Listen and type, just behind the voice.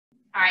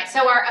All right,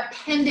 so our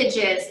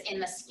appendages in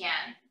the skin.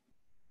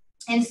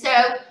 And so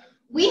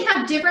we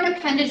have different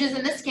appendages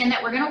in the skin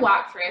that we're going to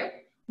walk through.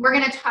 We're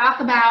going to talk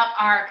about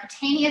our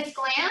cutaneous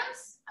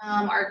glands,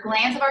 our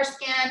glands of our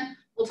skin.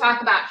 We'll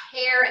talk about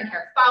hair and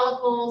hair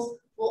follicles.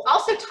 We'll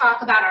also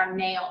talk about our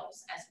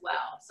nails as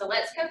well. So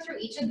let's go through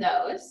each of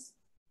those.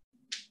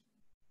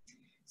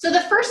 So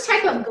the first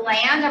type of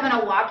gland I'm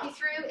going to walk you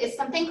through is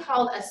something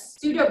called a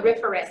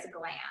sudoriferous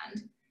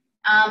gland.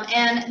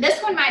 And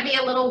this one might be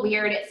a little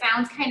weird. It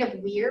sounds kind of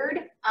weird.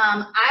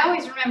 I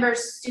always remember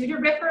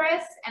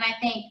sudoriferous and I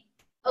think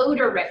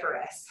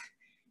odoriferous.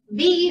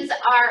 These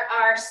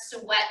are our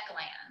sweat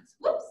glands.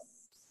 Whoops,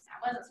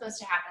 that wasn't supposed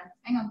to happen.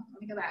 Hang on,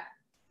 let me go back.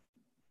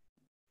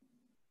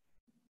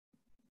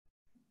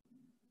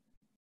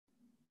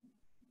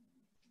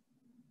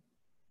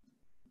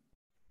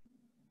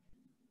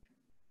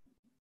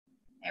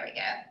 There we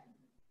go.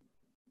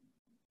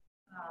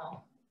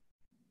 Oh,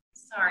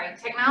 sorry.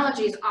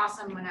 Technology is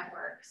awesome when it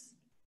works.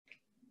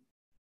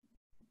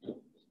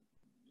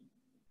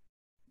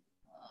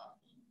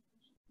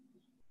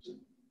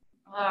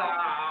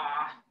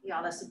 Ah,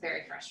 y'all, this is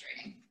very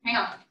frustrating. Hang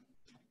on.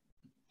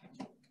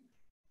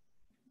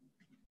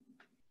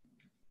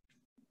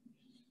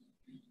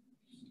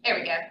 There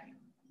we go.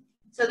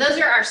 So those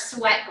are our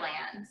sweat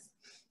glands.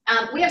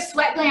 We have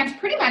sweat glands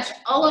pretty much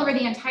all over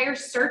the entire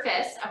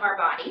surface of our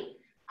body.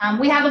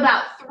 We have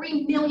about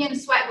 3 million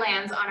sweat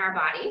glands on our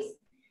bodies.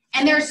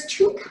 And there's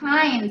two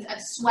kinds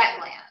of sweat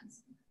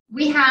glands.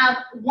 We have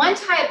one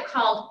type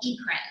called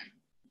eccrine.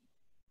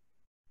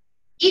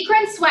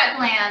 Eccrine sweat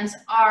glands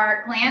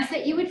are glands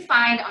that you would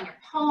find on your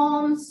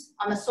palms,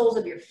 on the soles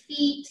of your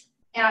feet,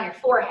 and on your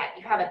forehead.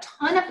 You have a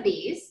ton of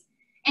these,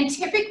 and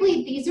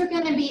typically these are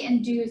going to be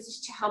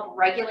induced to help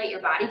regulate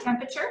your body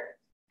temperature,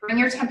 bring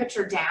your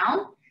temperature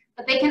down,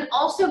 but they can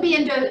also be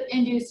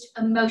induced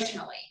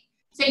emotionally.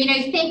 So, you know,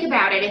 you think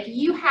about it, if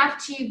you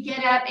have to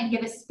get up and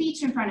give a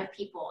speech in front of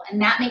people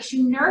and that makes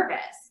you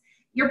nervous,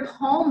 your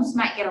palms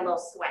might get a little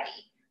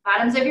sweaty,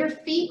 bottoms of your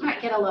feet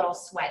might get a little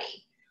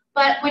sweaty.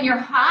 But when you're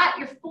hot,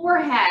 your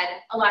forehead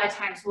a lot of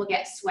times will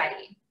get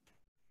sweaty.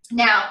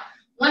 Now,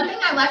 one thing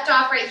I left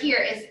off right here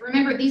is,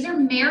 remember, these are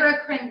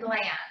merocrine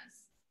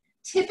glands.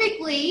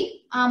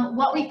 Typically,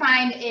 what we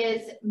find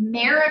is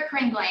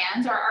merocrine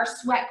glands are our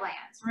sweat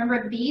glands.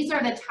 Remember, these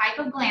are the type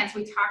of glands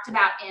we talked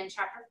about in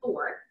chapter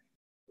 4,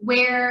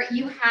 where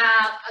you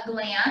have a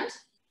gland,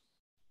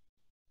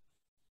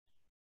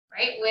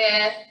 right,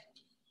 with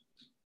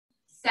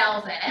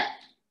cells in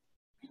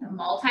it, a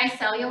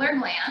multicellular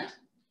gland.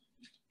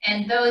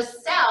 And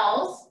those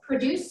cells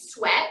produce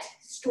sweat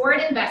stored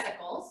in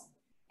vesicles,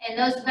 and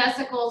those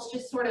vesicles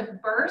just sort of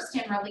burst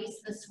and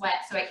release the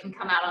sweat so it can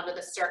come out onto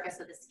the surface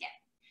of the skin.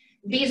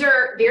 These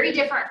are very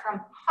different from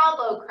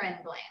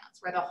holocrine glands,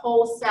 where the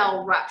whole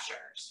cell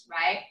ruptures,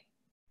 right?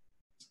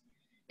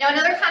 Now,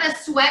 another kind of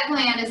sweat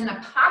gland is an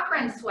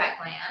apocrine sweat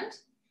gland.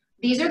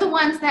 These are the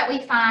ones that we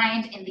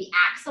find in the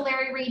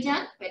axillary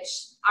region, which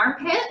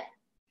armpit,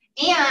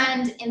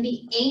 and in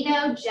the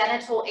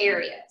anogenital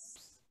areas.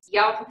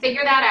 Y'all can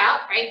figure that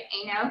out, right?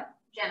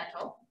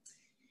 Anogenital.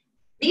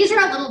 These are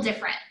a little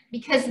different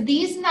because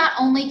these not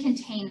only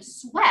contain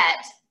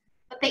sweat,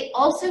 but they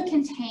also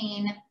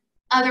contain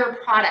other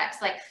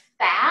products like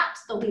fat.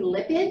 There'll be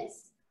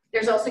lipids.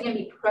 There's also going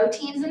to be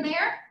proteins in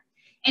there.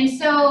 And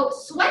so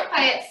sweat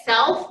by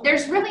itself,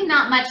 there's really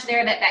not much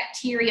there that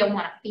bacteria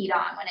want to feed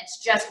on when it's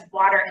just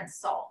water and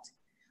salt.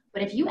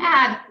 But if you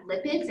add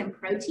lipids and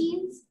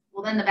proteins,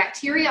 well, then the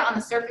bacteria on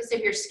the surface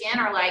of your skin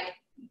are like,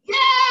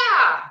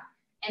 yeah!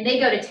 And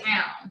they go to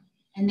town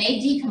and they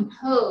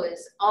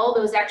decompose all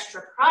those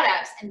extra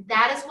products, and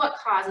that is what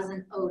causes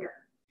an odor.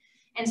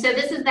 And so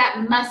this is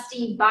that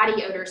musty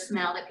body odor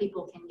smell that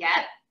people can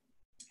get.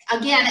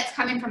 Again, it's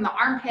coming from the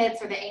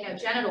armpits or the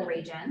anogenital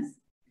regions.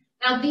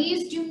 Now,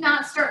 these do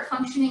not start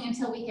functioning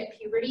until we hit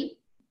puberty.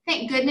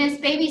 Thank goodness,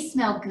 babies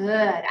smell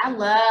good. I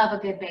love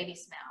a good baby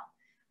smell.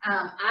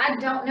 I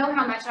don't know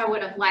how much I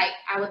would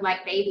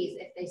like babies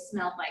if they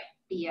smelled like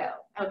BO.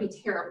 That would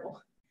be terrible.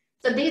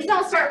 So these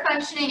don't start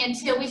functioning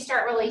until we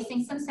start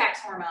releasing some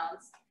sex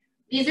hormones.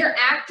 These are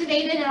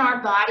activated in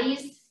our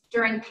bodies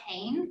during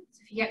pain.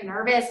 So if you get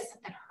nervous, if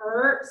something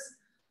hurts,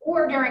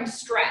 or during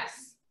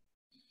stress.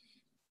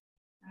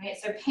 All right,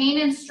 so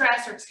pain and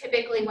stress are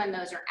typically when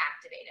those are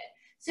activated.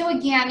 So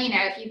again, you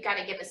know, if you've got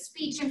to give a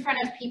speech in front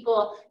of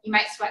people, you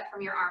might sweat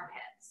from your armpits.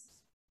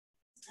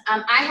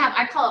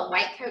 I call it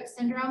white coat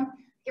syndrome.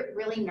 I get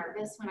really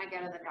nervous when I go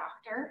to the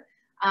doctor.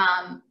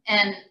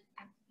 And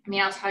I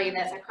mean, I'll tell you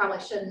this, I probably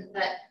shouldn't,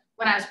 but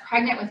when I was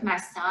pregnant with my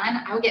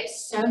son, I would get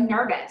so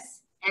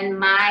nervous. And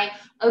my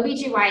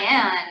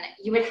OBGYN,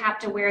 you would have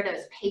to wear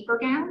those paper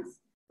gowns,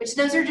 which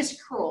those are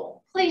just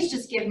cruel. Please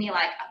just give me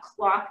like a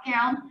cloth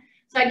gown.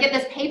 So I'd get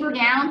this paper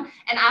gown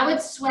and I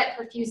would sweat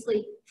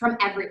profusely from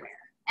everywhere.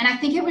 And I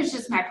think it was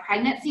just my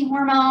pregnancy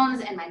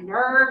hormones and my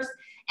nerves.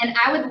 And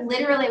I would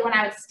literally, when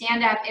I would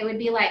stand up, it would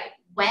be like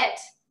wet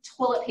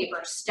toilet paper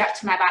stuck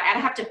to my body.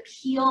 I'd have to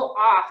peel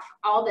off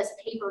all this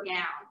paper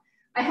gown.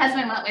 My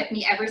husband went with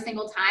me every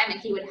single time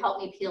and he would help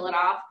me peel it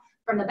off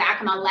from the back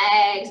of my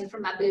legs and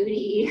from my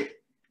booty.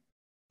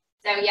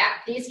 So yeah,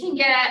 these can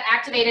get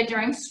activated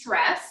during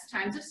stress,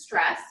 times of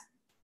stress.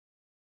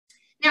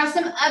 Now,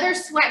 some other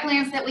sweat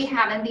glands that we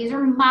have, and these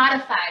are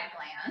modified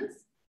glands.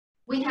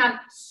 We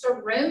have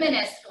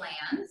ceruminous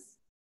glands.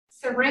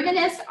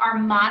 Ceruminous are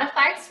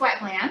modified sweat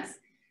glands.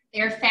 They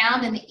are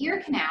found in the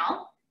ear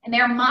canal, and they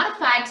are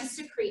modified to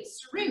secrete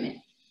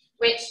cerumen,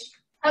 which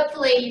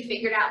hopefully you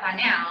figured out by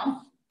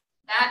now,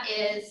 that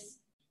is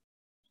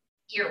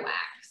earwax.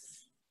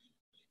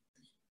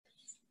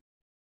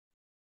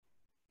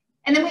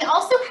 And then we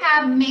also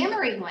have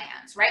mammary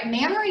glands, right?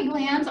 Mammary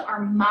glands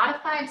are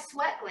modified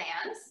sweat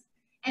glands,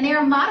 and they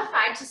are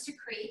modified to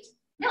secrete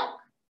milk.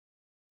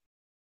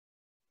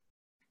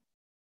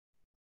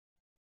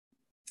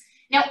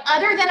 Now,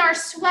 other than our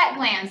sweat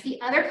glands,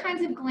 the other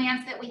kinds of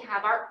glands that we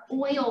have are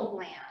oil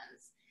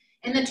glands.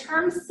 And the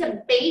term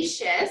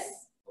sebaceous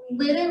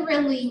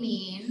literally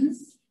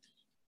means,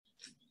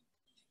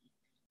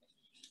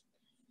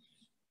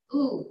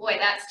 ooh, boy,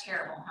 that's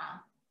terrible, huh?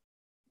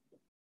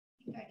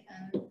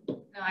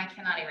 No, I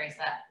cannot erase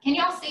that. Can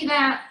y'all see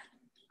that?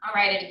 I'll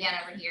write it again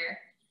over here.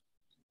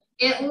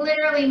 It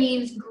literally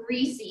means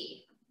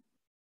greasy.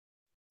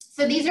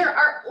 So these are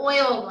our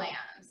oil glands.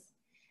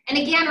 And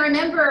again,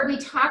 remember, we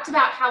talked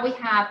about how we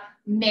have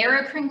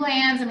merocrine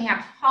glands and we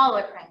have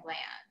holocrine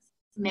glands.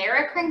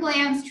 Merocrine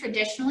glands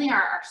traditionally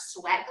are our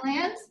sweat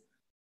glands.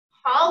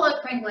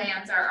 Holocrine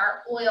glands are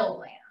our oil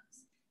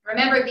glands.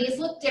 Remember, these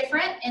look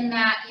different in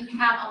that you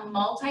have a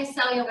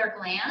multicellular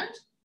gland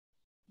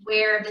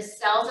where the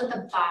cells at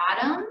the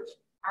bottom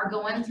are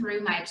going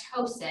through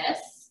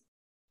mitosis.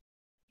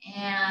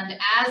 And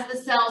as the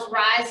cells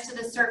rise to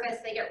the surface,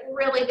 they get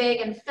really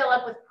big and fill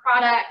up with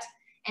product,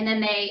 and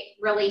then they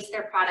release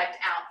their product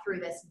out through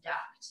this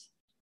duct.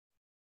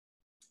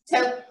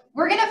 So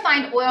we're gonna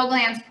find oil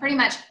glands pretty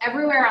much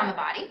everywhere on the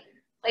body.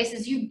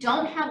 Places you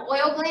don't have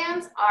oil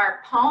glands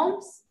are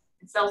palms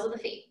and soles of the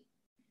feet.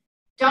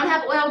 Don't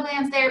have oil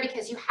glands there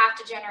because you have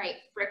to generate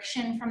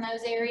friction from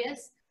those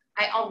areas.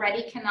 I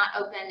already cannot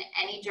open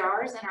any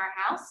jars in our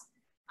house.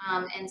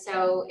 And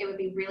so it would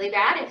be really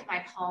bad if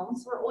my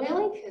palms were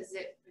oily because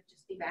it would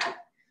just be bad.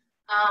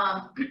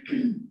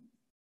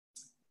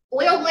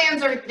 Oil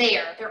glands are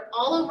there. They're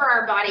all over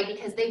our body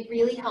because they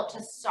really help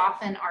to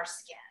soften our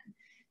skin.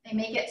 They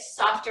make it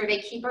softer. They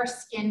keep our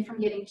skin from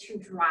getting too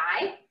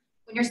dry.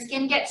 When your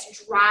skin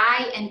gets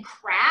dry and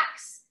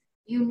cracks,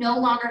 you no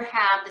longer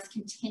have this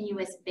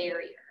continuous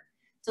barrier.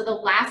 So the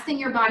last thing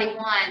your body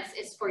wants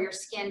is for your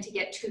skin to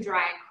get too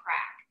dry and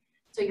crack.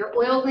 So your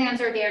oil glands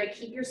are there to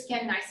keep your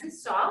skin nice and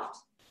soft.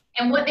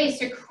 And what they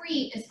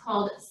secrete is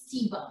called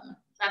sebum.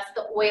 That's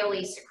the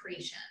oily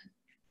secretion.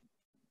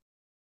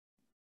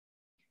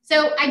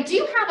 So I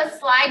do have a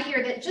slide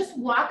here that just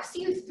walks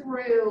you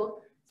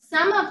through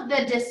some of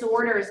the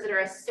disorders that are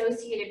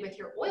associated with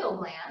your oil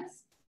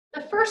glands.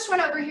 The first one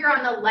over here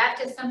on the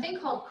left is something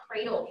called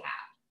cradle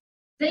cap.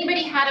 Has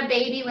anybody had a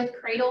baby with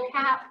cradle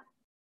cap?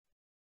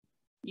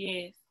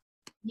 Yes.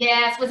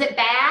 Yes. Was it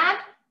bad?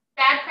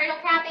 Bad cradle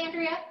cap,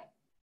 Andrea?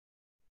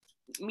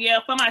 Yeah,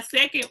 for my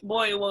second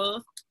boy it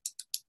was.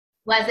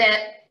 Was it?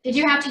 Did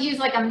you have to use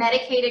like a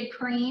medicated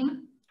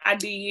cream? I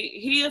did.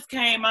 His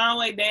came all the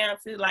way down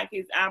to like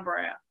his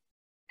eyebrow.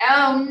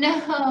 Oh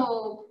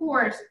no,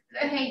 poor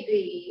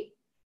baby.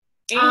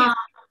 And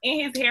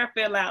his hair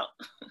fell out.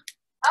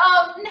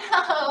 Oh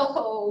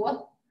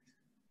no.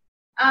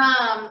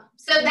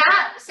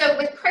 So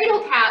with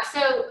cradle cap,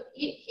 so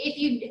if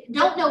you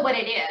don't know what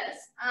it is,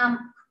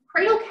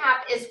 cradle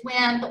cap is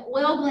when the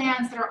oil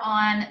glands that are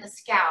on the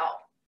scalp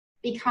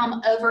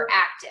become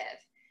overactive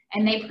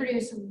and they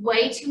produce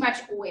way too much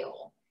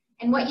oil.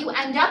 And what you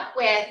end up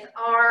with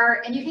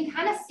are, and you can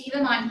kind of see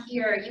them on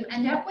here, you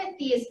end up with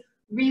these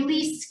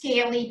really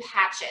scaly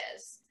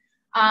patches.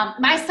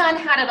 My son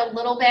had it a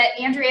little bit.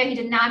 Andrea, he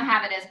did not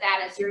have it as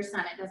bad as your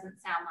son, it doesn't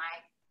sound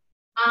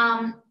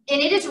like.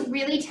 And it is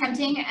really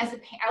tempting as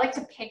I like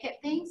to pick at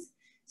things.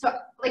 So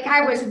like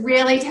I was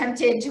really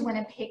tempted to want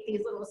to pick these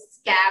little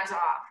scabs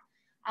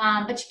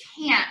off, but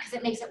you can't because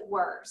it makes it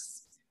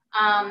worse.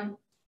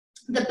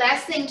 The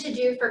best thing to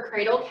do for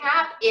cradle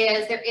cap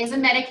is there is a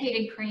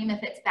medicated cream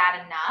if it's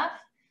bad enough.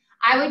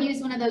 I would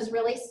use one of those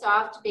really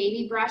soft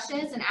baby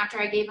brushes, and after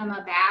I gave him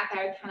a bath,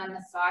 I would kind of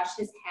massage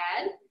his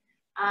head.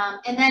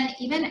 And then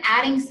even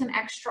adding some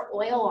extra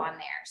oil on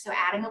there. So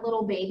adding a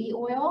little baby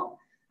oil.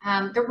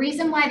 The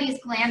reason why these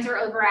glands are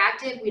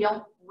overactive, we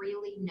don't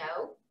really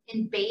know.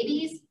 In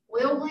babies,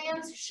 oil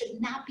glands should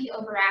not be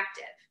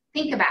overactive.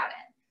 Think about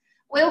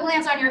it. Oil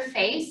glands on your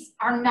face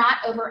are not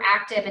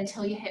overactive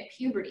until you hit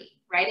puberty,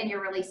 right? And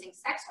you're releasing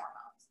sex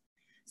hormones.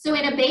 So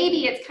in a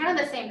baby, it's kind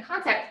of the same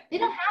concept. They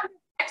don't have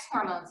sex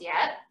hormones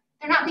yet.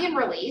 They're not being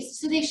released,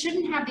 so they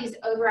shouldn't have these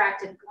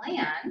overactive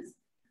glands.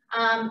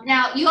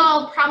 Now, you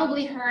all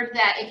probably heard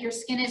that if your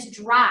skin is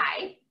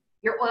dry,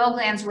 your oil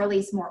glands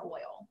release more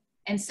oil.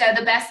 And so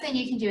the best thing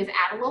you can do is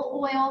add a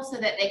little oil so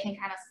that they can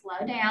kind of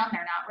slow down.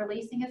 They're not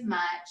releasing as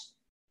much.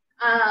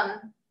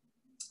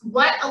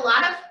 What a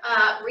lot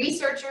of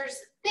researchers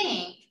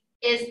think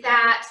is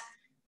that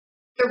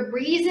The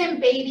reason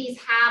babies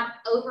have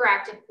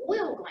overactive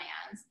oil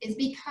glands is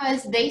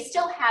because they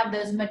still have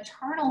those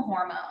maternal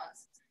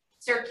hormones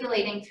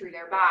circulating through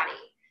their body.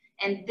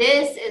 And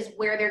this is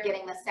where they're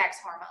getting the sex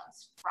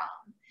hormones from.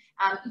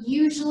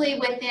 Usually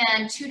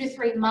within 2 to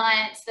 3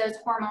 months, those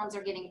hormones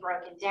are getting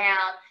broken down.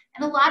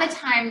 And a lot of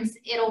times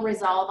it'll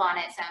resolve on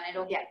its own.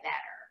 It'll get better.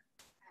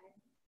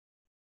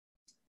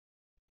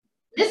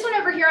 This one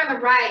over here on the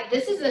right,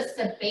 this is a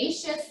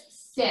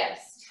sebaceous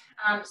cyst.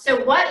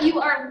 So what you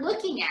are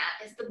looking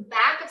at is the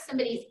back of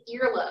somebody's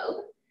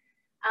earlobe.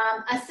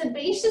 A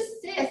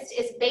sebaceous cyst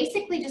is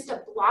basically just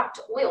a blocked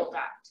oil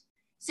duct.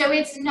 So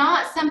it's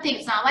not something,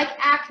 it's not like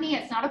acne,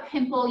 it's not a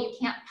pimple. You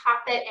can't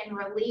pop it and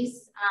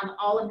release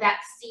all of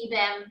that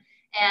sebum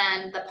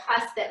and the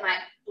pus that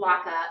might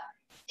block up.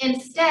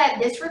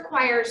 Instead, this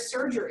requires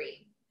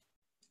surgery.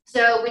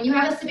 So when you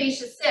have a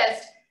sebaceous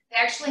cyst, they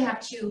actually have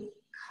to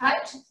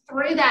cut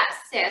through that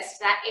cyst,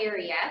 that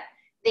area.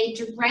 They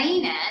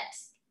drain it.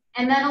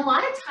 And then a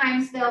lot of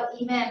times they'll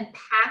even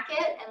pack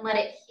it and let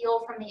it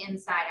heal from the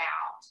inside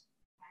out.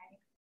 Okay.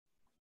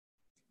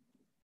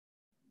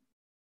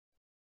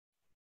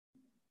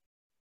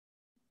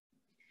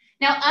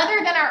 Now, other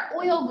than our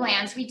oil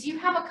glands, we do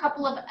have a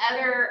couple of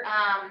other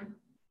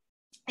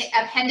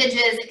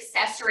appendages,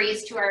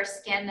 accessories to our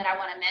skin that I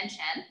want to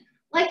mention,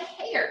 like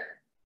hair.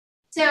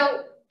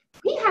 So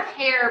we have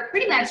hair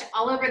pretty much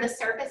all over the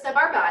surface of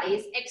our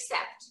bodies,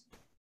 except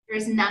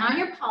there's none on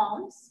your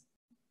palms,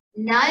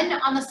 none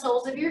on the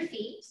soles of your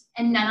feet,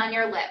 and none on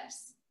your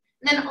lips.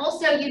 And then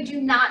also you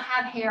do not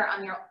have hair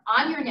on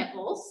your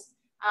nipples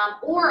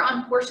or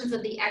on portions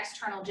of the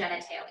external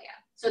genitalia.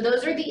 So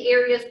those are the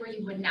areas where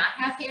you would not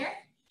have hair.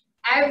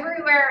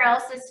 Everywhere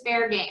else is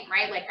fair game,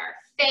 right? Like our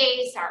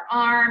face, our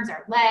arms,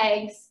 our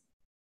legs.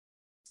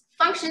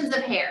 Functions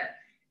of hair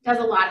does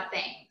a lot of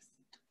things.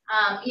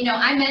 You know,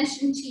 I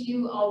mentioned to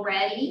you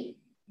already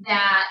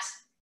that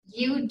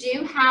you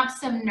do have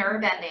some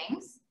nerve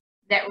endings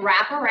that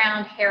wrap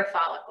around hair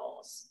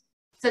follicles,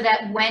 so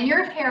that when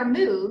your hair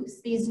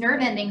moves, these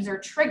nerve endings are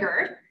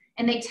triggered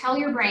and they tell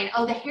your brain,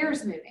 oh, the hair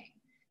is moving.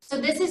 So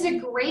this is a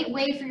great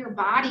way for your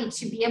body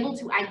to be able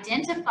to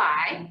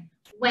identify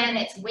when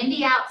it's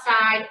windy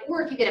outside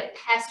or if you get a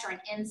pest or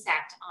an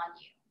insect on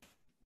you.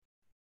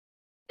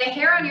 The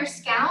hair on your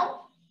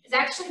scalp is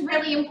actually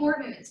really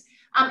important.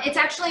 It's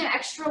actually an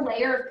extra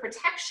layer of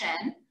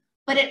protection,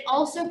 but it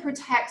also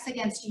protects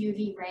against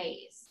UV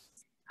rays.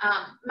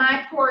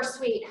 My poor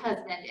sweet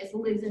husband is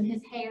losing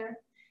his hair.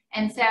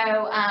 And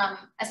so,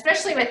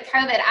 especially with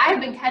COVID, I've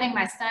been cutting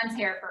my son's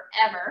hair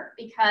forever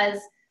because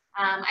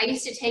I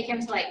used to take him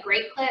to like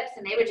Great Clips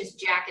and they would just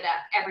jack it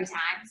up every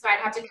time. So I'd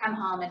have to come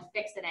home and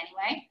fix it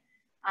anyway.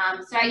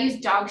 So I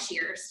used dog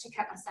shears to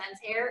cut my son's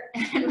hair.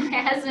 And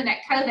my husband at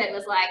COVID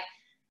was like,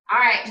 all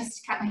right,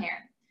 just cut my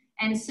hair.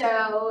 And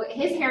so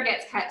his hair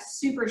gets cut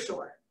super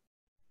short.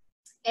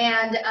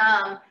 And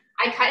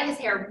I cut his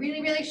hair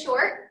really, really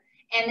short.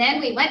 And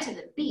then we went to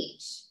the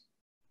beach.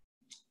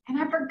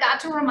 And I forgot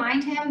to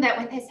remind him that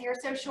with his hair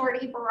so short,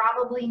 he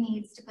probably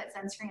needs to put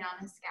sunscreen on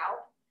his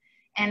scalp.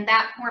 And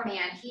that poor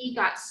man, he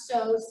got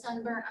so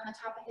sunburnt on the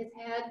top of his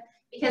head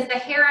because the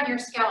hair on your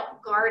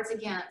scalp guards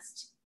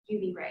against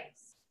UV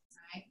rays,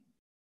 right?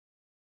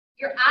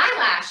 Your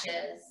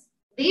eyelashes,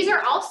 these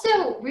are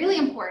also really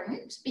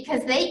important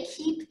because they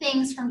keep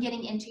things from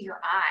getting into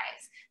your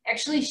eyes. They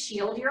actually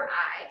shield your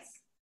eyes.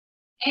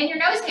 And your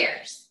nose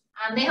hairs,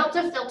 they help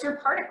to filter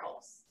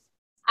particles.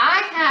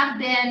 I have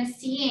been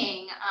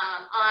seeing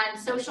on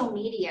social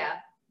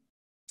media,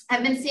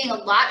 I've been seeing a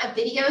lot of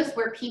videos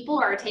where people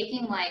are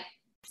taking like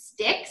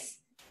sticks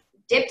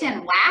dipped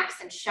in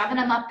wax and shoving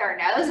them up their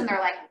nose and they're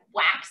like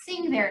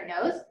waxing their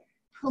nose.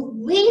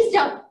 Please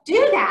don't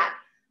do that.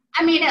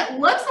 I mean, it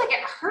looks like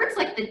it hurts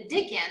like the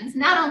dickens.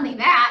 Not only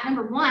that,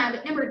 number one,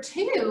 but number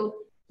two,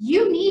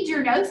 you need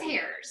your nose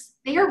hairs.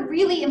 They are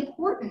really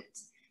important.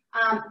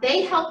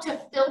 They help to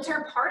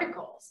filter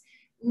particles.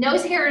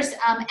 Nose hairs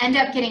end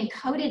up getting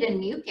coated in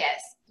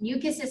mucus.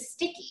 Mucus is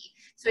sticky.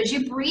 So as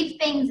you breathe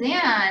things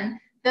in,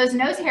 those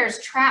nose hairs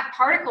trap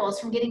particles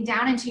from getting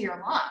down into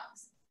your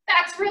lungs.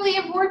 That's really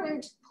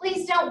important.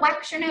 Please don't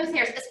wax your nose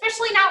hairs,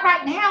 especially not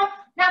right now,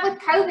 not with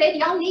COVID.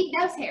 Y'all need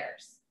nose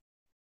hairs.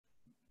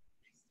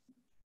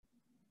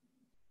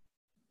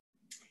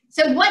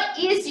 So what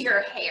is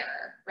your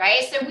hair,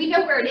 right? So we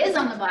know where it is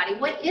on the body.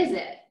 What is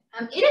it?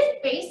 It is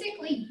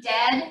basically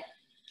dead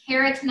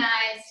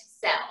keratinized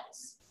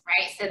cells,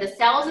 right? So the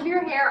cells of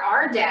your hair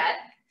are dead.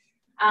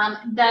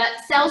 The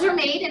cells are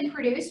made and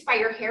produced by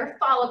your hair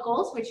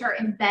follicles, which are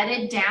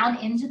embedded down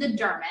into the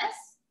dermis.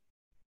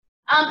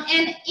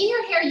 And in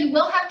your hair, you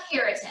will have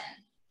keratin.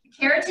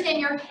 Keratin in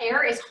your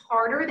hair is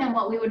harder than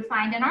what we would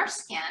find in our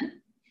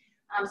skin.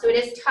 So it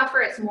is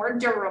tougher, it's more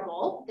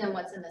durable than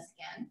what's in the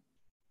skin.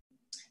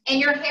 And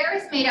your hair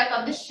is made up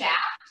of the shaft.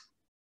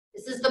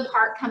 This is the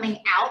part coming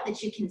out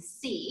that you can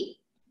see.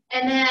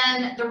 And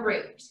then the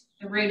root.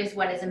 The root is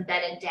what is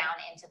embedded down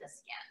into the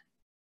skin.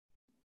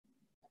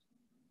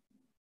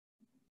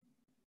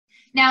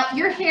 Now,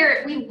 your hair,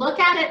 if we look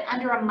at it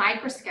under a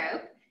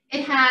microscope,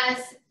 it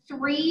has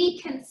 3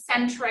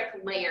 concentric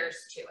layers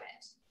to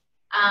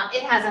it.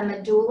 It has a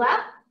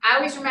medulla. I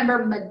always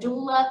remember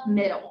medulla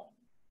middle.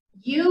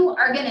 You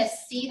are going to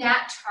see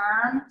that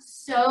term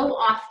so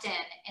often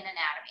in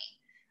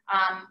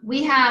anatomy.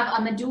 We have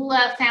a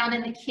medulla found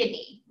in the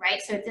kidney,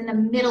 right? So it's in the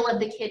middle of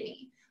the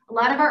kidney. A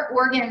lot of our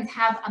organs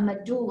have a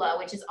medulla,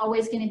 which is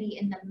always going to be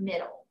in the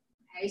middle.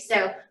 Okay,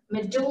 so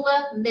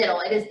medulla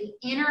middle, it is the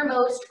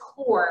innermost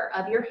core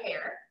of your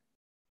hair.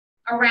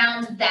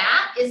 Around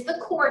that is the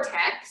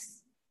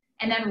cortex,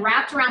 and then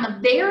wrapped around the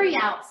very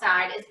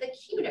outside is the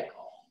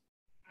cuticle.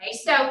 Okay,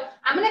 so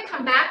I'm going to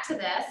come back to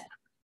this.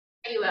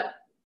 Are you up?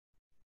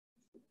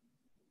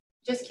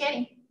 Just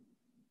kidding.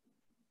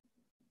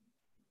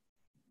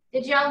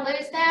 Did y'all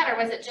lose that,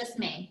 or was it just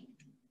me?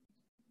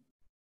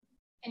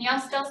 Can y'all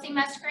still see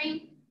my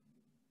screen?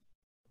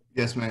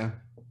 Yes, ma'am.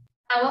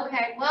 Oh,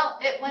 okay. Well,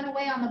 it went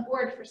away on the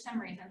board for some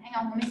reason. Hang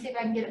on, let me see if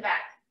I can get it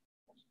back.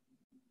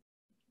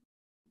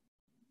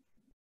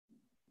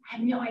 I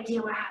have no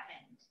idea what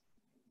happened.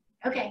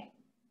 Okay,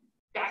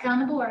 back on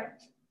the board.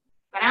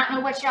 But I don't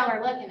know what y'all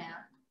are looking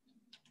at.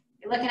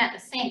 You're looking at the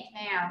sink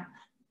now.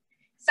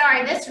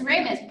 Sorry, this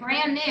room is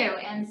brand new,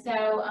 and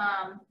so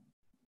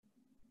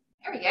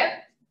there we go.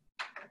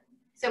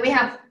 So we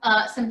have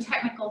some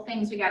technical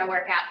things we got to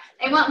work out.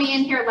 They want me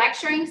in here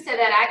lecturing so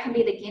that I can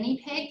be the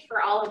guinea pig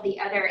for all of the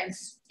other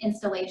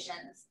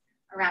installations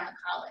around the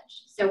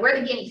college. So we're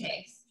the guinea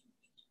pigs.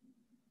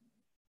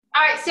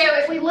 All right, so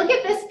if we look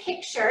at this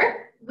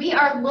picture, we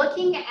are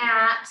looking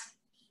at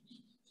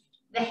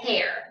the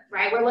hair,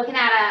 right? We're looking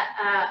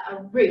at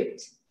a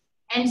root.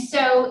 And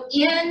so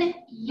in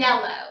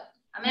yellow,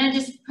 I'm going to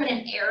just put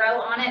an arrow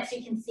on it so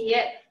you can see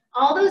it.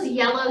 All those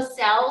yellow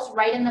cells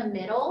right in the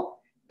middle,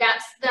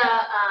 that's the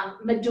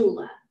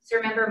medulla. So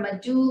remember,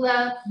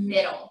 medulla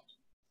middle.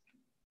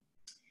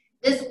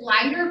 This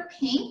lighter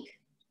pink,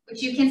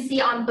 which you can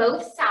see on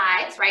both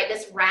sides, right?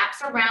 This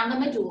wraps around the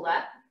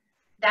medulla.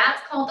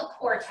 That's called the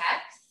cortex.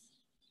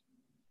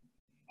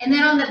 And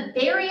then on the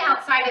very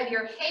outside of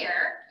your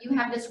hair, you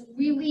have this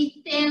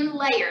really thin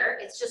layer.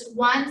 It's just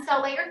one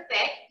cell layer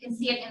thick. You can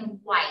see it in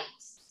white.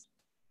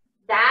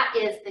 That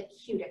is the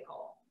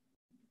cuticle.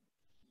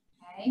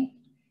 Okay?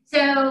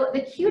 So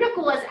the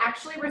cuticle is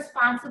actually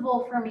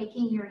responsible for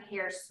making your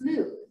hair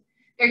smooth.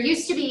 There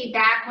used to be,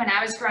 back when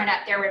I was growing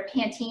up, there were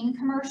Pantene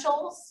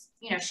commercials,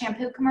 you know,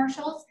 shampoo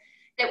commercials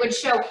that would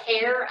show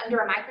hair under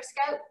a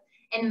microscope.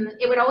 And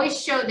it would always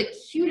show the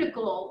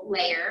cuticle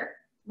layer,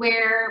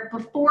 where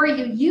before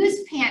you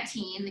used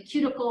Pantene, the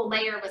cuticle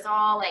layer was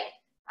all like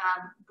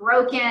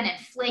broken and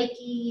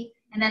flaky.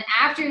 And then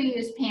after you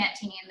used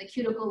Pantene, the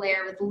cuticle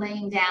layer was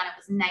laying down, it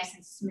was nice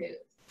and smooth.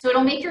 So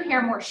it'll make your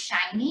hair more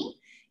shiny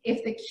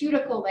if the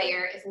cuticle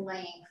layer is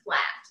laying flat.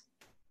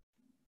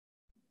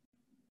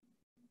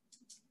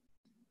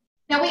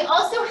 Now we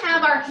also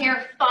have our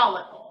hair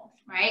follicle,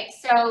 right?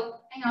 So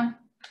hang on,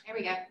 there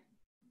we go. I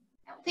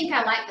don't think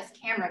I like this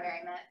camera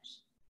very much.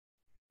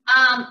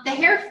 The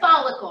hair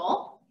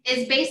follicle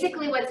is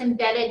basically what's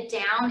embedded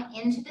down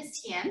into the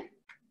skin.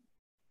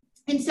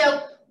 And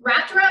so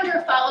wrapped around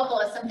your follicle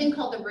is something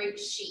called the root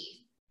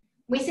sheath.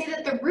 We say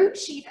that the root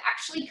sheath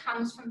actually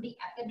comes from the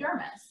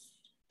epidermis.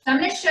 So I'm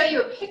going to show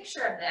you a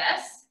picture of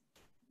this.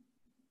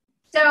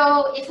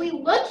 So if we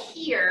look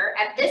here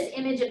at this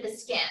image of the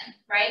skin,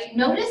 right,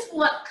 notice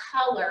what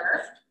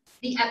color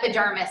the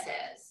epidermis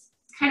is.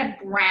 It's kind of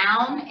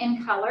brown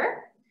in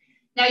color.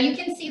 Now you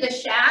can see the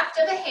shaft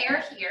of the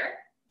hair here,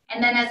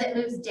 and then as it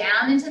moves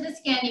down into the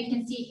skin, you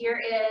can see here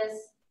is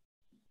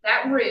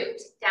that root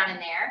down in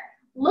there.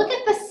 Look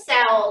at the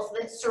cells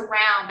that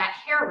surround that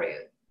hair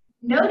root.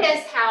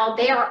 Notice how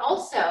they are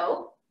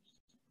also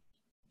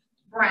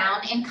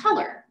brown in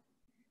color.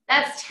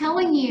 That's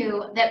telling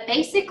you that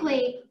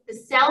basically the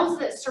cells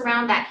that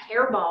surround that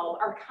hair bulb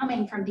are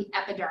coming from the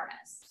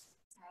epidermis.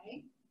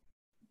 Okay?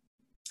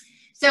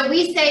 So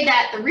we say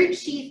that the root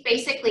sheath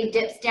basically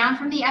dips down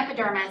from the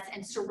epidermis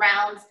and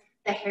surrounds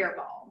the hair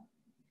bulb.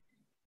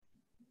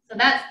 So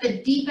that's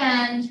the deep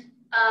end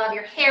of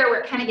your hair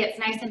where it kind of gets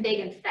nice and big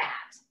and fat.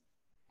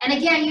 And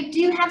again, you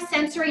do have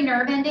sensory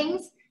nerve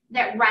endings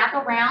that wrap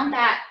around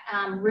that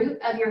root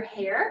of your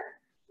hair,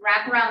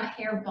 wrap around the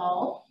hair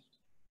bulb.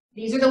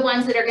 These are the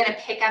ones that are going to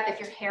pick up if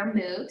your hair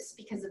moves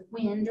because of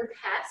wind or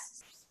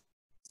pests.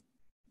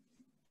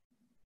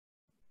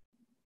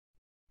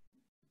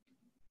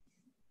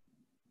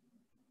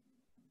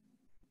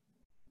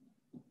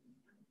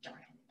 Darn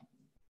it.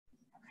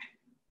 Okay.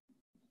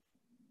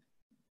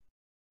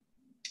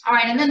 All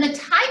right, and then the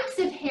types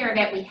of hair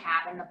that we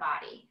have in the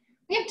body.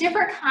 We have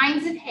different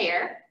kinds of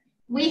hair.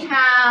 We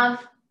have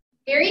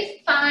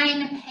very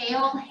fine,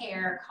 pale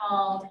hair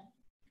called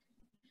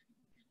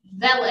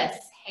vellus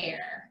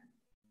hair.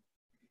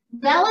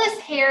 Vellus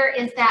hair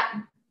is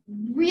that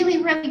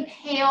really, really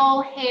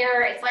pale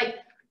hair. It's like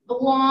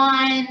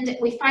blonde.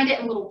 We find it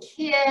in little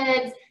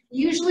kids.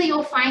 Usually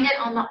you'll find it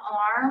on the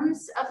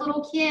arms of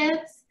little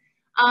kids.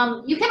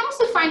 You can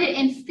also find it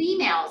in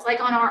females, like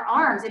on our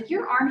arms. If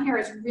your arm hair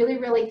is really,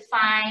 really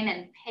fine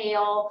and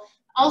pale,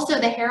 Also,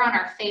 the hair on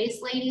our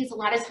face, ladies, a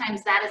lot of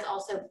times that is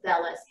also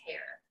vellus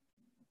hair.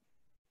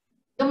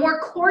 The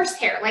more coarse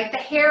hair, like the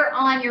hair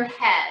on your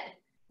head,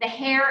 the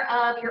hair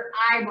of your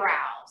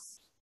eyebrows,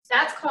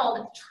 that's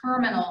called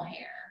terminal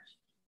hair.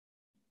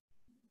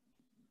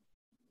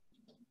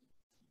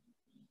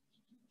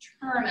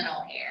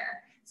 Terminal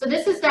hair. So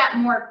this is that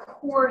more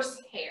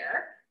coarse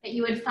hair that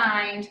you would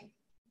find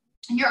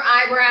in your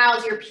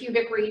eyebrows, your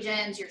pubic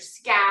regions, your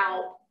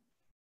scalp.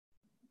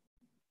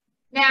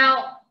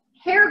 Now,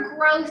 hair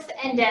growth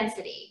and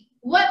density.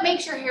 What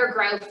makes your hair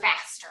grow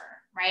faster,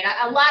 right?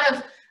 A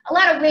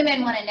lot of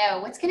women want to know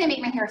what's going to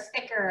make my hair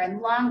thicker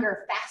and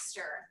longer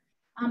faster.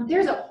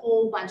 There's a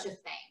whole bunch of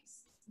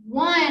things.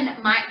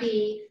 One might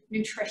be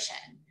nutrition.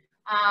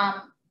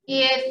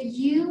 If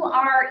you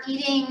are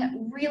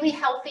eating really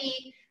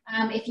healthy,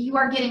 if you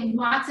are getting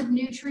lots of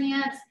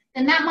nutrients,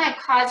 then that might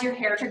cause your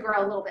hair to grow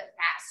a little bit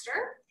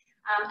faster.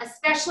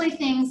 Especially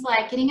things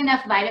like getting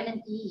enough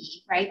vitamin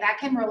E, right? That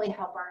can really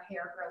help our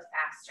hair grow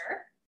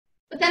faster.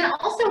 But then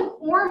also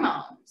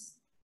hormones.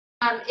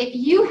 If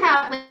you've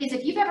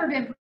ever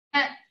been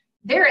pregnant,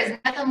 there is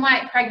nothing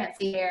like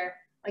pregnancy hair.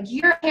 Like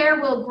your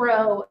hair will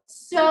grow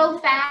so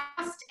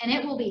fast and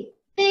it will be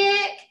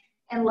thick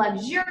and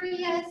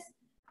luxurious.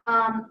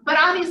 But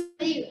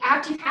obviously,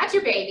 after you've had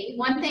your baby,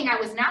 one thing I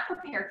was not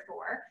prepared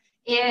for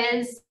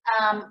is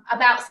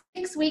about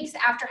 6 weeks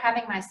after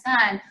having my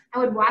son, I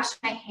would wash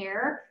my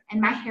hair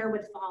and my hair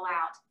would fall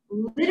out,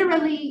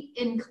 literally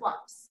in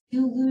clumps.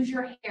 You lose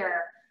your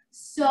hair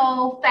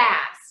so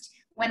fast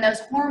when those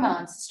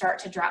hormones start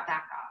to drop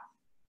back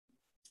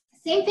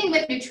off. Same thing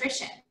with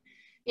nutrition.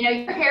 You know,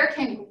 your hair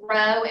can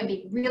grow and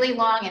be really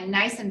long and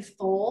nice and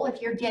full if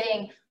you're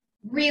getting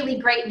really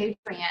great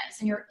nutrients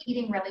and you're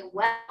eating really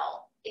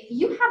well. If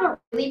you have a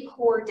really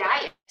poor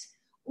diet,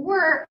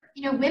 or,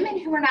 you know, women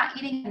who are not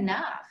eating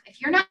enough,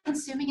 if you're not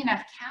consuming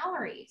enough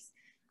calories,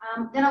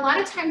 then a lot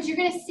of times you're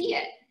going to see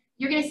it.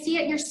 You're going to see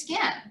it in your skin.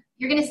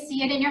 You're going to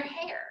see it in your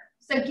hair.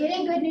 So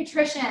getting good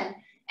nutrition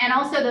and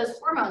also those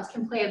hormones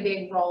can play a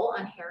big role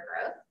on hair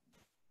growth.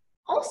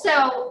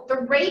 Also,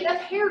 the rate of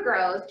hair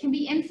growth can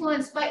be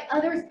influenced by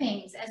other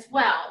things as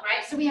well,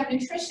 right? So we have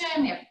nutrition,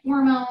 we have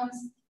hormones,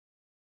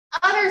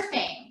 other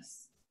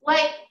things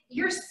like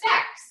your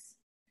sex,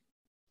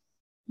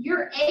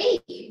 your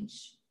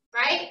age,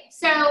 right?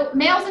 So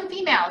males and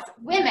females,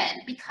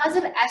 women, because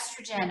of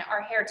estrogen,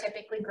 our hair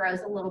typically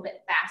grows a little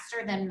bit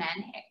faster than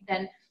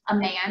a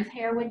man's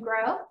hair would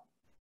grow.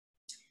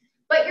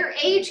 But your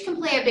age can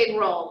play a big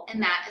role in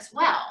that as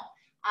well.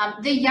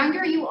 The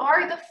younger you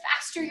are, the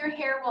faster your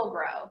hair will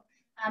grow.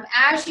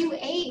 As you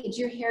age,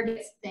 your hair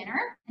gets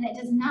thinner and it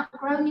does not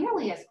grow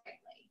nearly as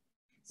quickly.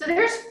 So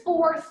there's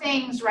 4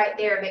 things right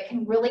there that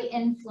can really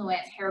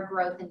influence hair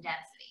growth and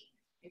density.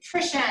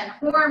 Nutrition,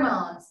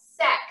 hormones,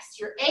 sex,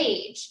 your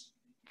age.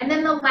 And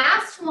then the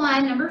last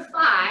one, number 5,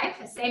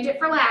 I saved it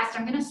for last,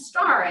 I'm gonna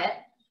star it.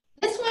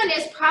 This one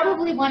is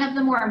probably one of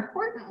the more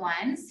important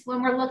ones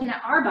when we're looking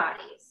at our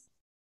bodies,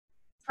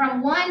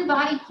 from one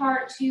body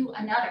part to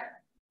another.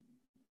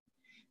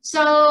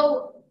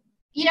 So,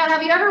 you know,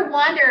 have you ever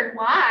wondered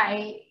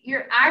why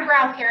your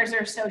eyebrow hairs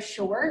are so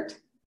short?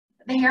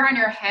 The hair on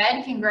your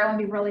head can grow and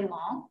be really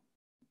long.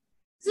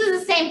 This is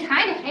the same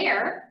kind of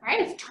hair, right?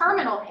 It's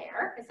terminal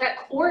hair. It's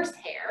that coarse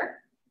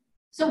hair.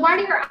 So why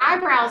do your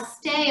eyebrows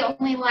stay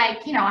only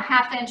like, you know, a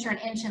 ½ inch or an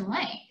inch in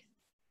length?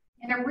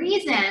 And the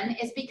reason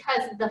is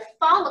because the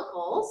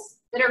follicles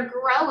that are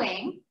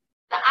growing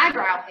the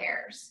eyebrow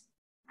hairs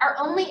are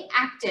only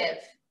active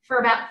for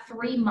about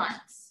 3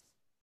 months.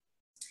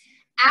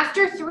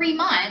 After 3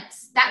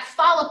 months, that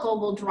follicle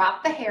will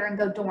drop the hair and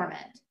go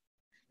dormant.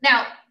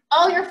 Now,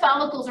 all your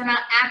follicles are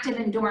not active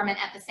and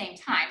dormant at the same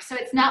time. So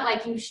it's not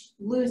like you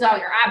lose all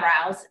your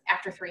eyebrows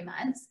after 3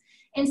 months.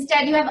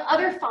 Instead, you have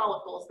other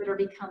follicles that are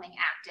becoming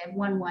active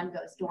when one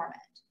goes dormant,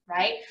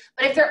 right?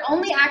 But if they're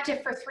only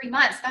active for 3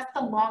 months, that's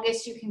the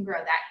longest you can grow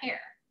that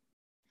hair.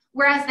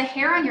 Whereas the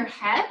hair on your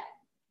head,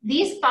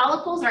 these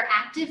follicles are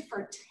active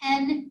for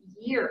 10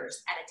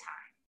 years at a time.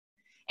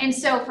 And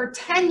so for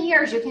 10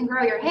 years, you can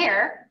grow your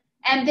hair,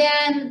 and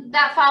then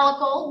that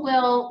follicle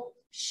will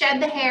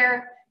shed the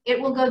hair, it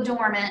will go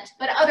dormant,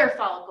 but other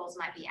follicles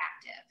might be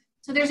active.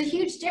 So there's a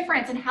huge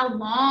difference in how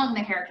long the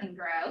hair can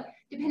grow,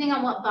 depending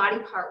on what body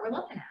part we're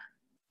looking at.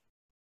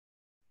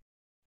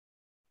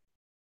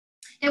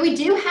 Now we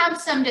do have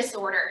some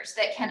disorders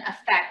that can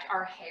affect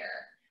our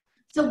hair.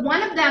 So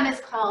one of them is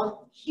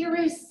called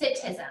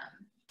hirsutism.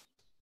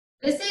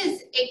 This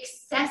is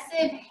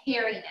excessive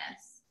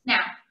hairiness.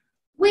 Now,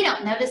 we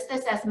don't notice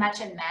this as much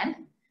in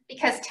men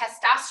because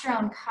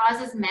testosterone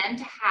causes men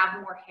to have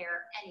more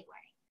hair anyway.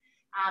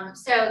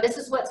 So this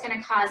is what's going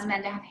to cause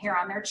men to have hair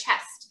on their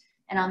chest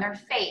and on their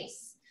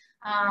face.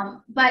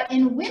 But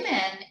in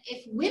women,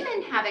 if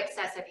women have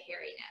excessive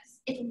hairiness,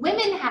 if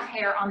women have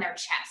hair on their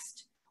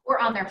chest or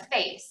on their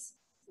face,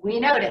 we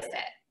notice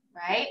it,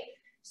 right?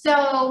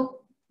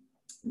 So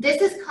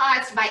this is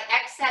caused by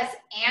excess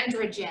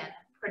androgen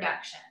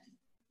production.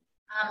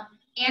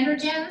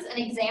 Androgens, an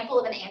example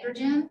of an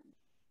androgen,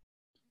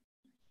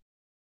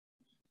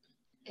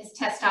 is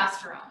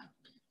testosterone,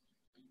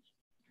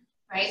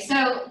 right?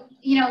 So,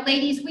 you know,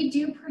 ladies, we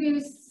do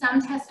produce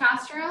some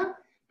testosterone,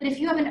 but if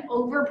you have an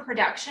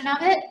overproduction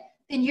of it,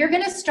 then you're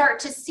going to start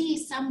to see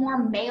some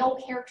more male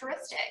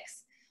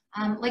characteristics.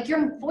 Like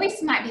your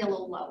voice might be a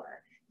little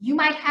lower. You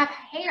might have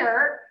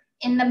hair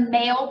in the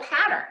male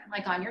pattern,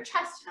 like on your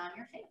chest and on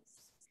your face.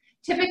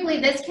 Typically,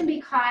 this can be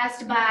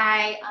caused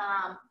by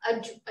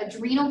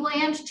adrenal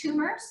gland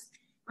tumors.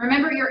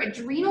 Remember, your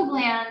adrenal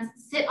glands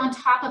sit on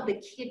top of the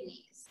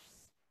kidneys,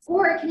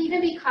 or it can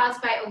even be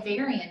caused by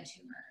ovarian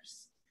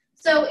tumors.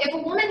 So if a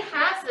woman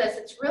has this,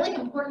 it's really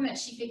important that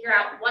she figure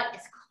out what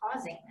is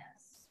causing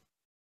this.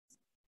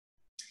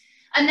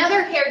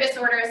 Another hair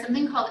disorder is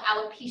something called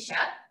alopecia.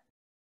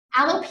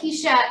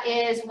 Alopecia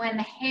is when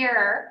the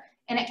hair,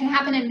 and it can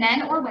happen in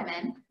men or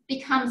women,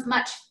 becomes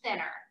much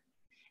thinner.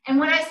 And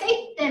when I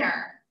say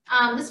thinner,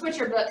 this is what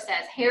your book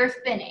says, hair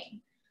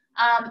thinning.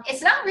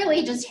 It's not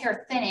really just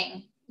hair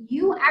thinning.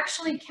 You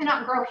actually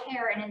cannot grow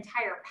hair in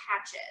entire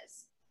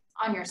patches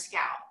on your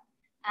scalp.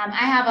 I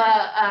have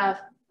a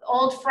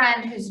old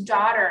friend whose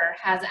daughter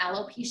has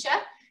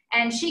alopecia,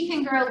 and she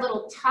can grow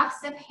little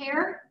tufts of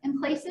hair in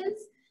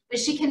places, but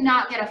she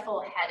cannot get a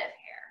full head of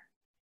hair.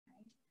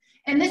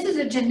 And this is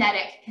a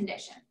genetic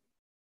condition.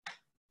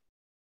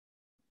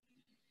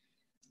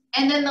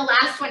 And then the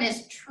last one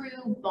is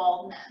true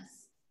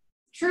baldness.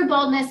 True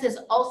baldness is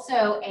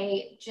also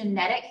a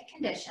genetic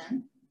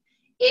condition.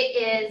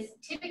 It is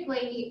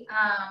typically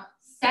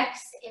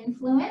sex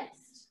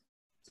influenced.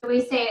 So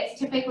we say it's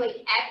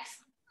typically X.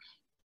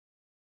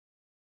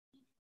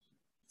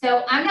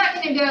 So I'm not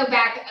going to go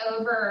back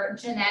over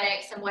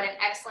genetics and what an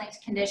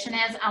X-linked condition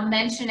is. I'll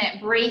mention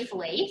it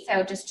briefly,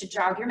 so just to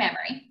jog your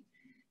memory.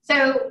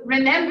 So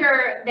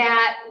remember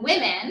that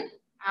women,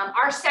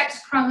 our sex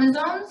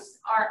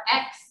chromosomes are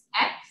XX,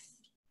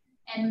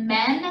 and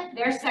men,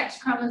 their sex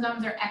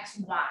chromosomes are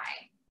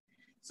XY.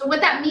 So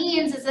what that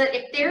means is that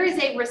if there is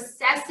a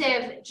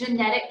recessive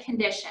genetic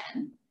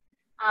condition,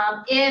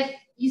 if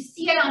you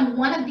see it on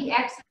one of the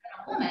X's in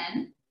a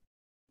woman,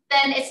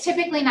 then it's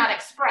typically not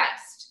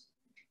expressed.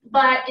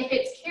 But if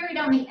it's carried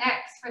on the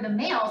X for the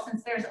male,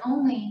 since there's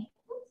only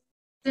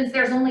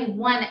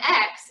one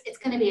X, it's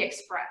going to be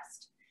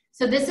expressed.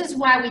 So this is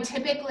why we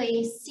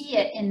typically see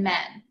it in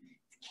men.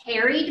 It's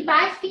carried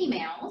by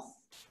females,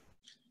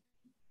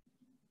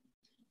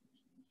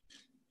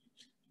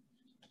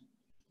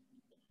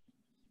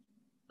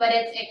 but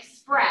it's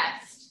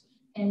expressed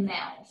in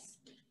males.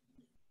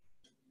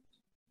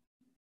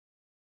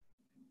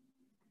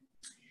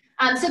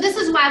 So this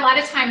is why a lot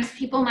of times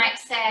people might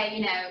say,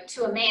 you know,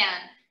 to a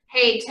man,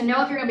 hey, to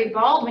know if you're gonna be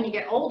bald when you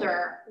get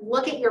older,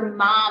 look at your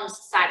mom's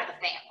side of the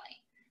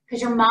family,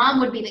 because your mom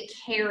would be the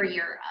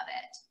carrier of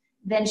it.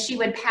 Then she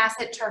would pass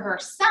it to her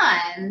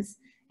sons,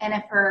 and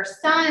if her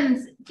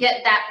sons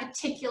get that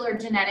particular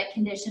genetic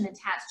condition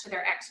attached to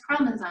their X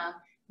chromosome,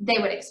 they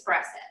would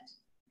express it.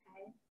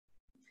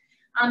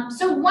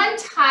 So one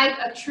type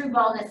of true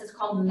baldness is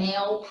called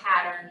male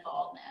pattern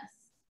baldness.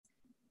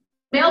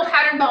 Male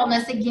pattern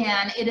baldness,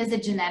 again, it is a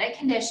genetic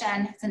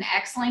condition. It's an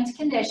X-linked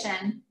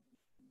condition.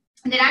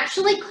 And it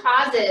actually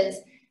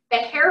causes the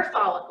hair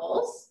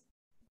follicles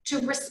to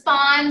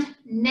respond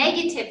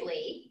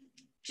negatively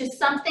to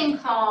something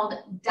called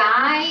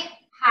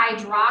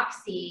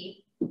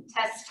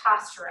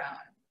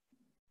dihydroxytestosterone.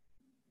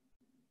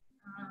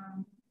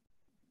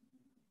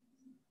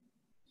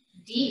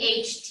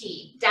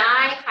 DHT,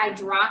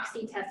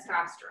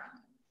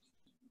 dihydroxytestosterone.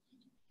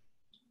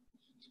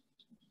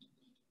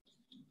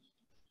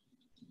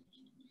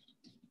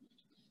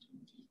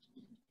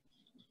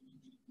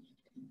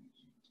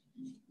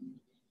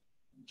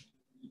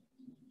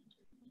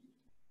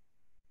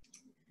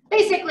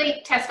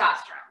 Basically,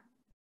 testosterone.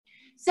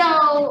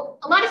 So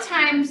a lot of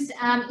times,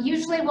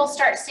 usually we'll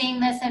start seeing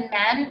this in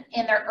men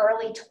in their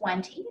early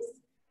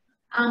 20s.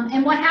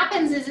 And what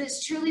happens is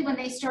it's truly when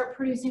they start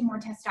producing more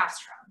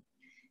testosterone.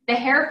 The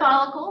hair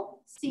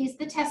follicle sees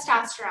the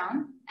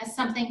testosterone as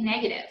something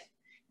negative.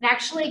 It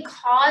actually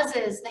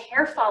causes the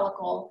hair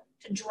follicle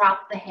to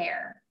drop the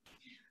hair.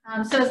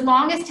 So as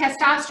long as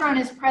testosterone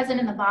is present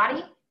in the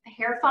body, the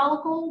hair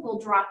follicle will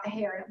drop the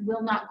hair. It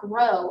will not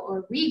grow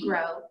or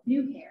regrow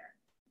new hair.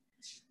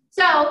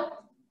 So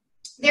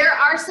there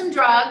are some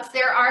drugs,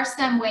 there are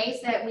some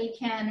ways that we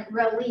can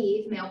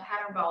relieve male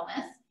pattern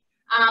baldness.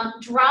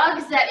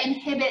 Drugs that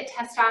inhibit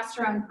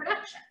testosterone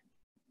production.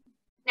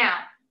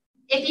 Now,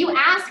 if you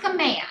ask a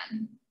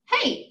man,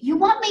 hey, you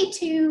want me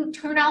to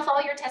turn off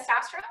all your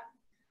testosterone?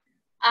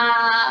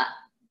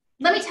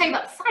 Let me tell you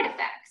about the side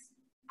effects.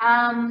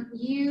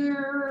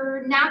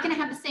 You're not going to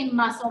have the same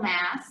muscle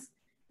mass,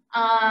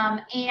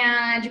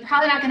 and you're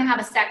probably not going to have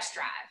a sex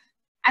drive.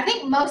 I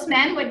think most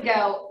men would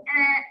go,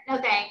 no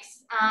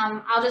thanks,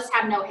 I'll just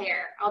have no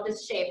hair. I'll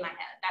just shave my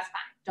head. That's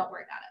fine. Don't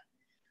worry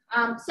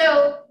about it.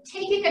 So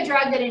taking a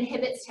drug that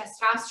inhibits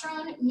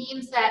testosterone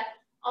means that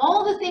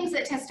all the things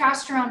that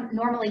testosterone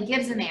normally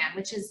gives a man,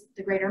 which is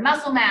the greater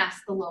muscle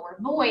mass, the lower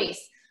voice,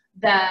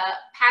 the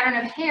pattern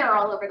of hair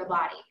all over the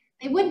body,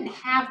 they wouldn't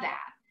have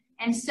that.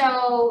 And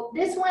so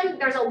this one,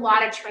 there's a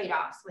lot of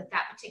trade-offs with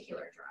that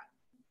particular drug.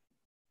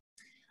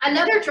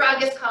 Another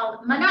drug is called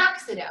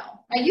minoxidil.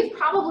 Now you've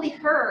probably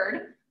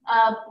heard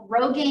of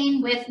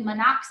Rogaine with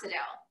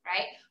minoxidil,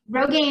 right?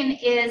 Rogaine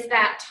is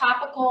that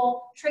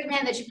topical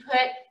treatment that you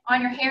put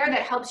on your hair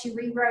that helps you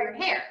regrow your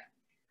hair.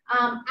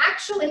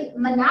 Actually,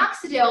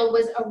 minoxidil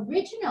was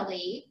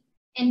originally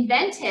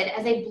invented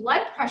as a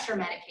blood pressure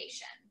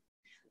medication.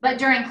 But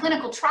during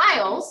clinical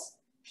trials,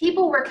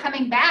 people were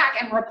coming back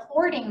and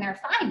reporting their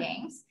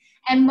findings,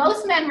 and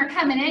most men were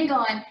coming in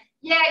going,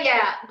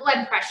 yeah,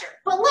 blood pressure.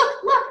 But look,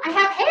 I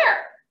have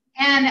hair.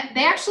 And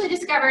they actually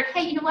discovered,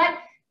 hey, you know what?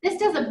 This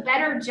does a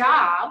better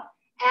job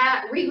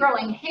at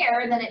regrowing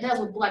hair than it does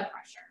with blood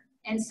pressure.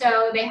 And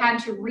so they had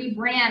to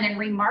rebrand and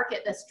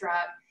remarket this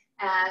drug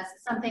as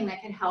something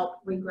that could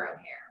help regrow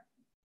hair.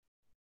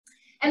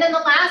 And then the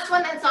last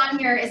one that's on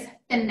here is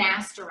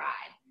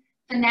finasteride.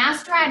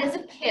 Finasteride is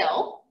a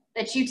pill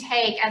that you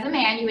take as a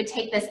man. You would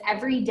take this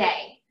every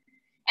day.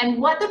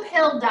 And what the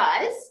pill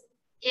does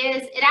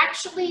is it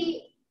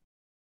actually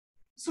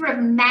sort of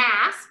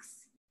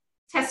masks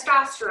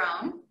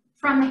testosterone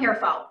from the hair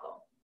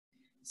follicle.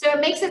 So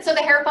it makes it so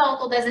the hair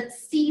follicle doesn't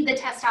see the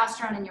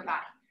testosterone in your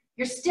body.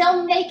 You're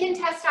still making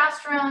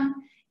testosterone,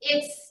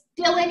 it's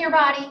still in your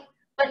body,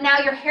 but now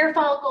your hair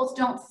follicles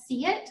don't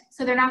see it,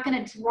 so they're not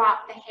going to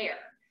drop the hair.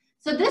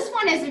 So this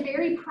one is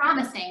very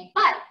promising,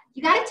 but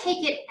you got to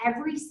take it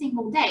every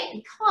single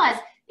day, because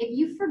if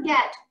you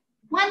forget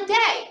one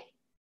day,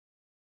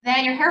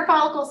 then your hair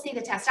follicles see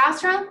the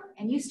testosterone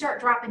and you start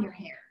dropping your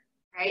hair,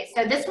 right?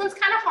 So this one's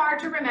kind of hard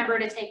to remember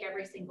to take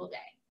every single day.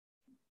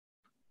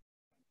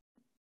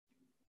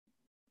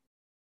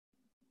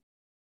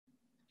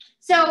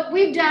 So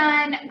we've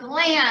done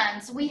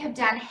glands, we have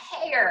done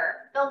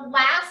hair. The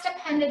last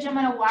appendage I'm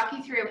going to walk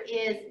you through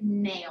is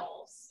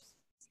nails.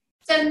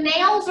 So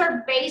nails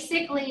are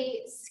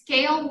basically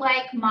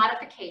scale-like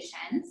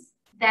modifications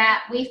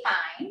that we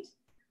find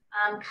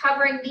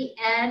covering the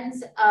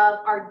ends of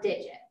our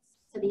digits.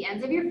 So the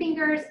ends of your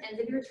fingers, ends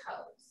of your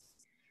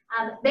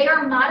toes. They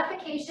are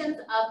modifications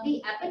of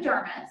the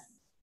epidermis.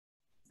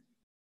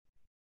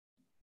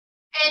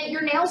 And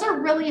your nails are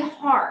really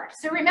hard.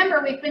 So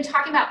remember, we've been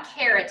talking about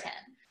keratin.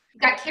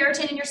 You've got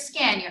keratin in your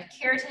skin, you have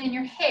keratin in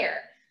your hair.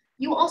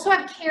 You also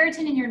have keratin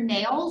in your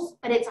nails,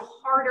 but it's a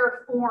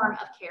harder form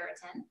of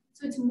keratin,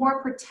 so it's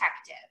more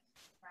protective,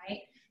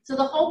 right? So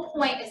the whole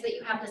point is that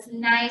you have this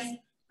nice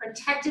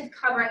protective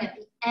covering at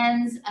the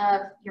ends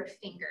of your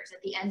fingers,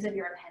 at the ends of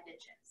your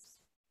appendages.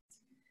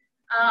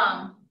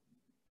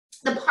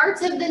 The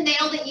parts of the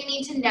nail that you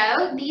need to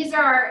know,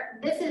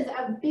 this is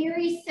a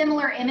very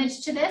similar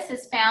image to this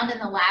is found in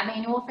the lab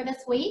manual for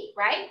this week,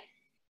 right?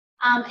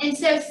 And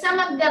so some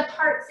of the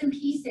parts and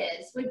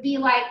pieces would be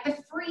like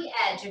the free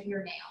edge of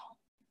your nail.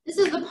 This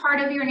is the part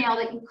of your nail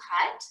that you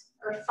cut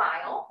or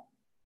file.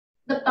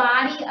 The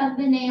body of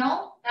the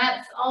nail,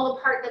 that's all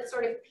the part that's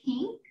sort of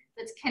pink,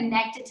 that's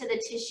connected to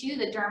the tissue,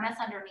 the dermis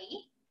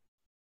underneath.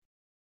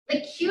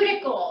 The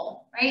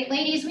cuticle, right?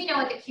 Ladies, we know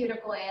what the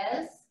cuticle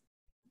is.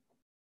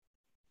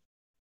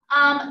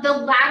 The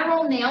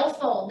lateral nail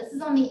fold, this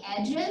is on the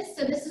edges,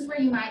 so this is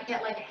where you might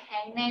get like a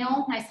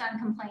hangnail. My son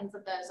complains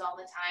of those all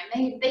the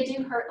time. They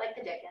do hurt like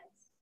the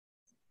dickens.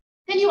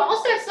 Then you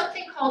also have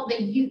something called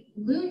the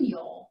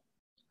lunule.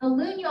 The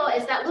lunule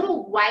is that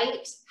little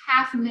white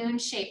half-moon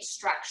shaped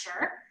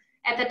structure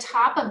at the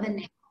top of the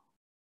nail.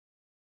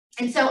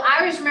 And so I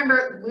always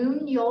remember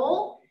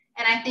lunule,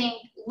 and I think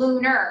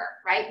lunar,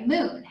 right?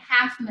 Moon,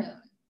 half moon.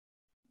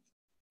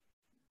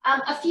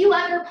 A few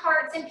other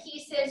parts and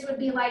pieces would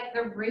be like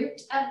the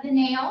root of the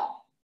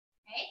nail,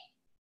 okay?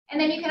 And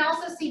then you can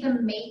also see the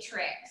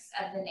matrix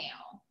of the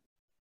nail.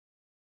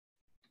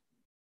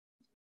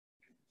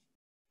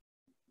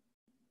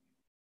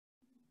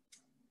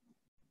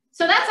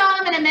 So that's all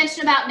I'm going to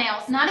mention about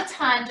nails. Not a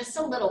ton, just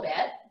a little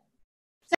bit.